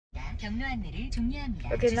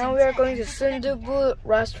Okay, now we are going to sundubu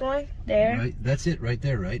restaurant there. Right, that's it right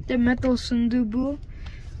there, right? The metal sundubu.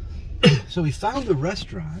 So we found the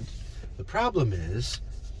restaurant. The problem is,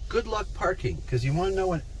 good luck parking, because you want to know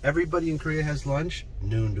when everybody in Korea has lunch?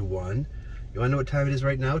 Noon to 1. You want to know what time it is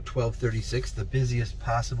right now? 12:36, the busiest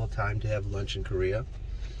possible time to have lunch in Korea.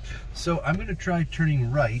 So I'm going to try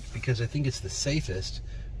turning right because I think it's the safest,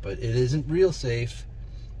 but it isn't real safe.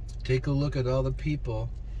 Take a look at all the people.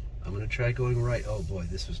 I'm going to try going right. Oh boy,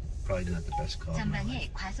 this was probably not the best call.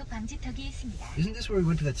 Isn't this where we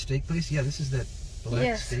went to that steak place? Yeah, this is that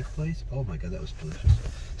black steak place. Oh my god, that was delicious.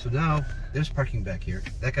 So now there's parking back here.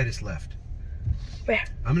 That guy just left. Where?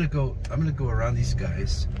 I'm gonna go around these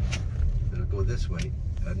guys. I'm gonna go this way.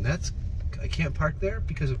 And I can't park there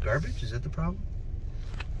because of garbage? Is that the problem?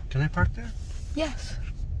 Can I park there? Yes.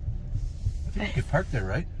 I think you could park there,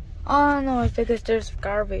 right? Oh no, because there's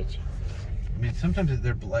garbage. I mean, sometimes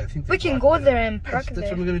they're black. I think we can go there and park there. That's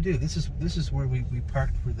what we're gonna do. This is where we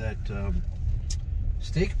parked for that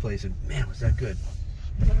steak place, and man, was that good.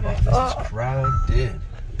 Oh, this is crowded.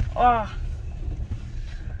 Oh.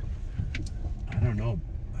 I don't know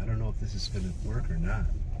if this is gonna work or not.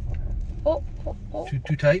 Oh.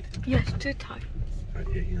 Too tight? Yes, too tight. All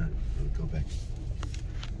right, yeah, go back.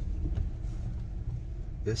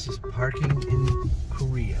 This is parking in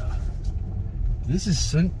Korea. This is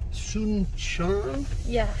Suncheon?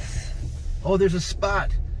 Yes. Oh, there's a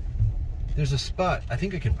spot. There's a spot. I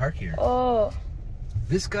think I can park here. Oh.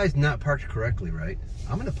 This guy's not parked correctly, right?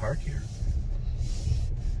 I'm gonna park here.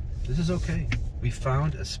 This is okay. We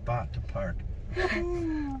found a spot to park.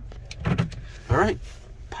 All right,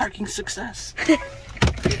 parking success.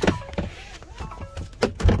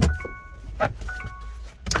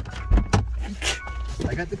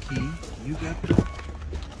 I got the key. You got the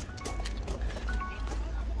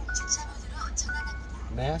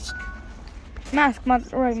mask.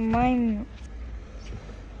 Right, mine.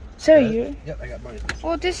 Sorry, Yep, I got mine.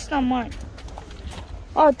 Oh, this is not mine.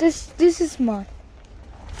 Oh, this is mine.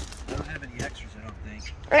 I don't have any extras, I don't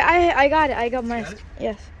think. I got it. I got mine.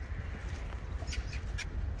 Yes.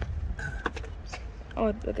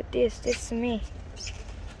 Oh, look at this. This is me.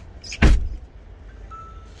 I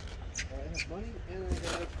have money and I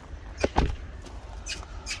have...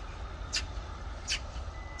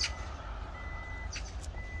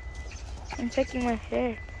 I'm checking my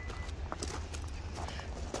hair.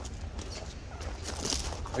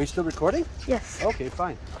 Are you still recording? Yes. Okay,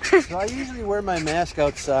 fine. So I usually wear my mask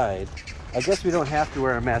outside. I guess we don't have to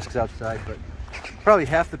wear our masks outside, but probably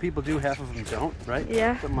half the people do, half of them don't, right?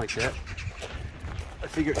 Yeah. Something like that. I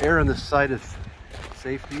figure err on the side of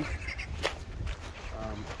safety.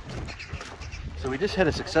 So we just had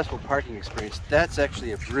a successful parking experience. That's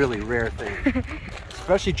actually a really rare thing,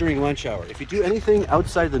 especially during lunch hour. If you do anything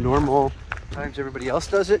outside the normal times everybody else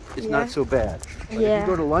does it, it's not so bad. But if you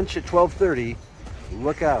go to lunch at 12:30,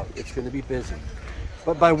 look out, it's going to be busy.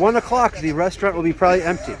 But by 1 o'clock, the restaurant will be probably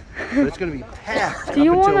empty. But it's going to be packed. Do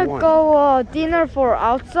you want to go dinner for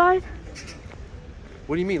outside?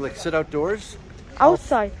 What do you mean, like sit outdoors?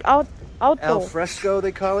 Outside, outdoors. Al fresco,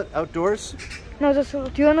 they call it, outdoors? No, just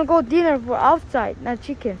do you want to go dinner for outside, not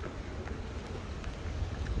chicken?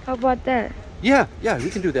 How about that? Yeah, we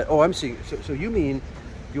can do that. Oh, I'm seeing. So you mean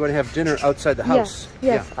you want to have dinner outside the house?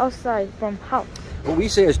 Yes, outside from house. What we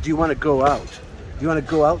say is, do you want to go out? Do you want to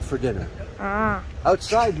go out for dinner? Ah.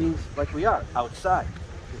 Outside means like we are, outside,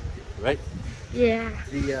 right? Yeah.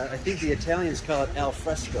 I think the Italians call it al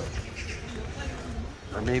fresco.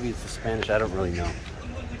 Or maybe it's the Spanish, I don't really know.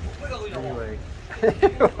 Anyway.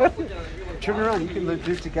 Turn around, you can live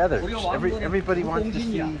this together. Everybody wants to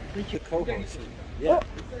see the co-host. Yeah.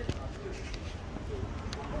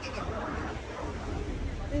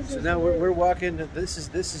 So now we're walking. This is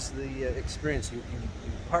the experience. You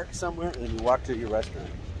park somewhere and then you walk to your restaurant.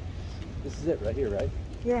 This is it right here, right?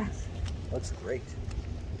 Yes. That's great.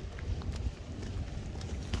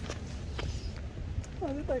 Oh,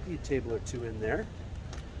 there might be a table or two in there.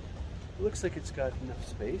 It looks like it's got enough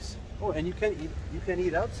space. Oh, and you can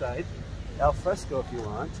eat outside, al fresco if you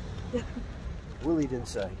want. We'll eat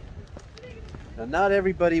inside. Now, not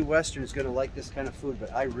everybody Western is going to like this kind of food,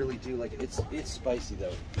 but I really do like it. It's spicy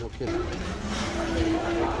though. No kidding.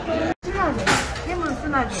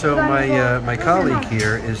 So my colleague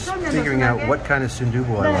here is figuring out what kind of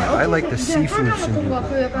sundubu I want. I like the seafood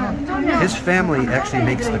sundubu. His family actually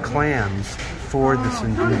makes the clams for the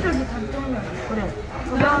sundubu.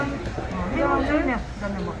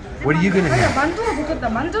 What are you gonna have? 만두가 좋겠다.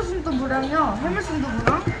 만두 순두부랑요, 해물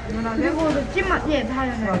순두부랑 그리고 찜만 다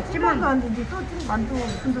해요. 찜만도 안 되지. 또 만두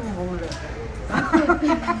순두부 먹을래.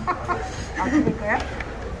 아, 그럴까요?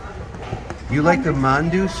 You like the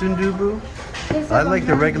mandu sundubu? This I is like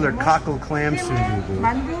the regular mandu. cockle clam sundubu.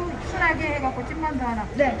 만두 순하게 해갖고 찐만두 하나.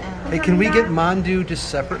 네. Hey, can we get mandu, just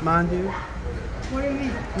separate mandu? What do you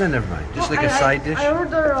mean? No, never mind. Just like a side dish. I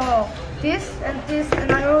order this,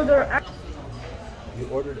 and I order. You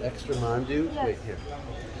ordered extra mandu? Yes. Wait, here.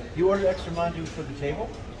 You ordered extra mandu for the table?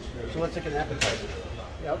 So let's take an appetizer.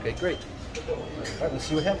 Yeah, okay, great. All right, let's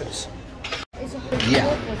see what happens. Yeah.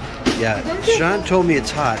 Yeah, Sean told me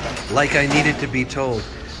it's hot, like I needed to be told.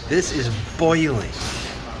 This is boiling.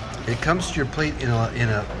 It comes to your plate in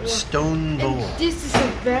a stone bowl. And this is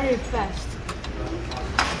very fast.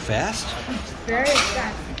 Fast? It's very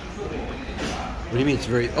fast. What do you mean it's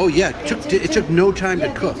very? Oh yeah, it took no time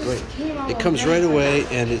to cook. Right. It comes right away,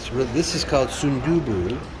 and this is called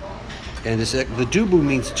sundubu, and the dubu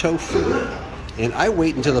means tofu. And I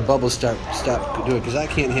wait until the bubbles stop doing it because I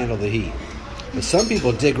can't handle the heat. But some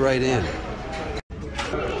people dig right in.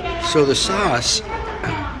 So the sauce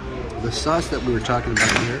that we were talking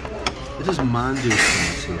about here, this is mandu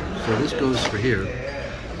sauce here. So this goes for here.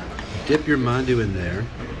 Dip your mandu in there,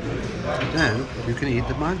 then you can eat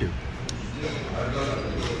the mandu.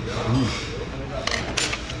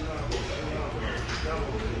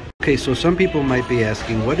 Okay, so some people might be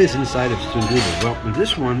asking, what is inside of sundubu? Well,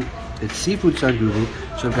 this one, it's seafood sundubu,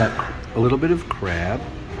 so I've got a little bit of crab.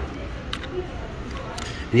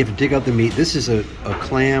 And you have to dig out the meat. This is a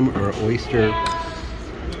clam or oyster.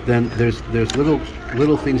 Then there's little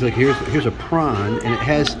things like here's a prawn, and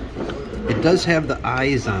it does have the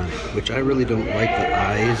eyes on it, which I really don't like the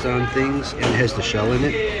eyes on things, and it has the shell in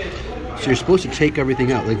it. So you're supposed to take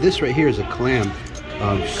everything out. Like this right here is a clam.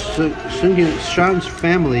 Sean's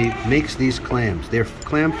family makes these clams. They're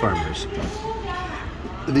clam farmers.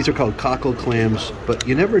 These are called cockle clams, but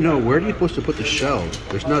you never know, where are you supposed to put the shell?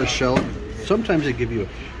 There's not a shell. Sometimes they give you a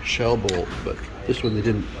shell bowl, but this one they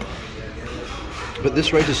didn't. But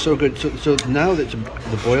this rice is so good. So now that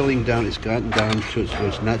the boiling down, it's gotten down to so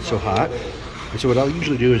it's not so hot. And so what I'll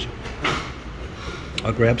usually do is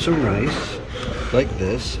I'll grab some rice like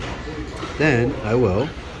this. Then I will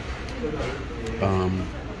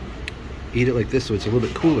eat it like this, so it's a little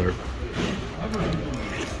bit cooler.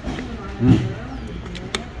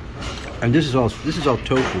 And this is all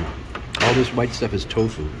tofu. All this white stuff is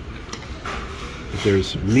tofu.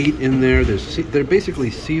 There's meat in there. They're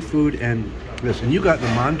basically seafood and this. And you got the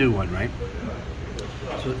mandu one, right?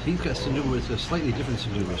 So he's got sundubu. It's a slightly different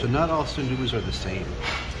sundubu. So not all sundubus are the same.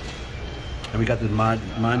 And we got the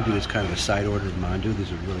mandu is kind of a side order of mandu.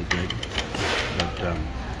 These are really good. But,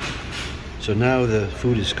 so now the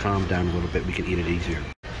food is calmed down a little bit. We can eat it easier.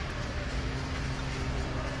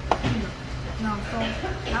 No, so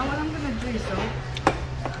now what I'm gonna do is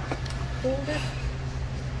hold it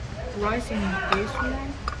rice in this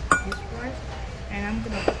rice, and I'm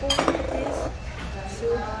gonna hold this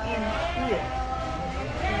soup in here.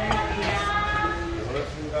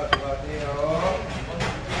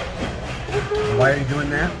 Why are you doing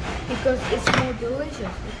that? Because it's more delicious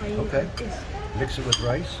if I eat Okay. like this. Mix it with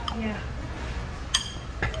rice. Yeah.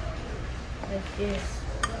 Like this.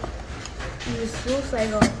 And it feels like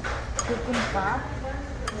a cucumber,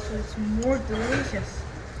 so it's more delicious.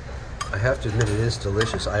 I have to admit it is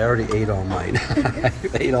delicious. I already ate all mine. I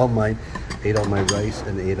ate all my rice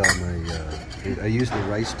and ate all my. I used the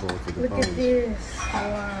rice bowl for the Look bones. at this.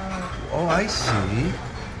 Wow. Oh, I see.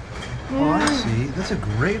 Oh, I see. That's a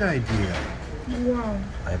great idea. Wow.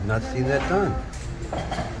 I have not seen that done.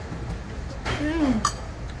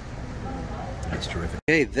 That's terrific.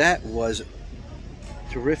 Okay, that was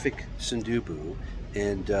terrific sundubu,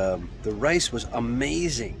 and the rice was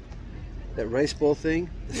amazing. That rice bowl thing.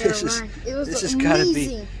 Yeah, This is right. It was this has got to be.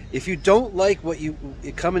 amazing. If you don't like what you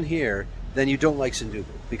come in here, then you don't like sundubu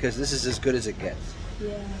because this is as good as it gets.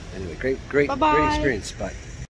 Yeah. Anyway, great Bye-bye. experience. Bye.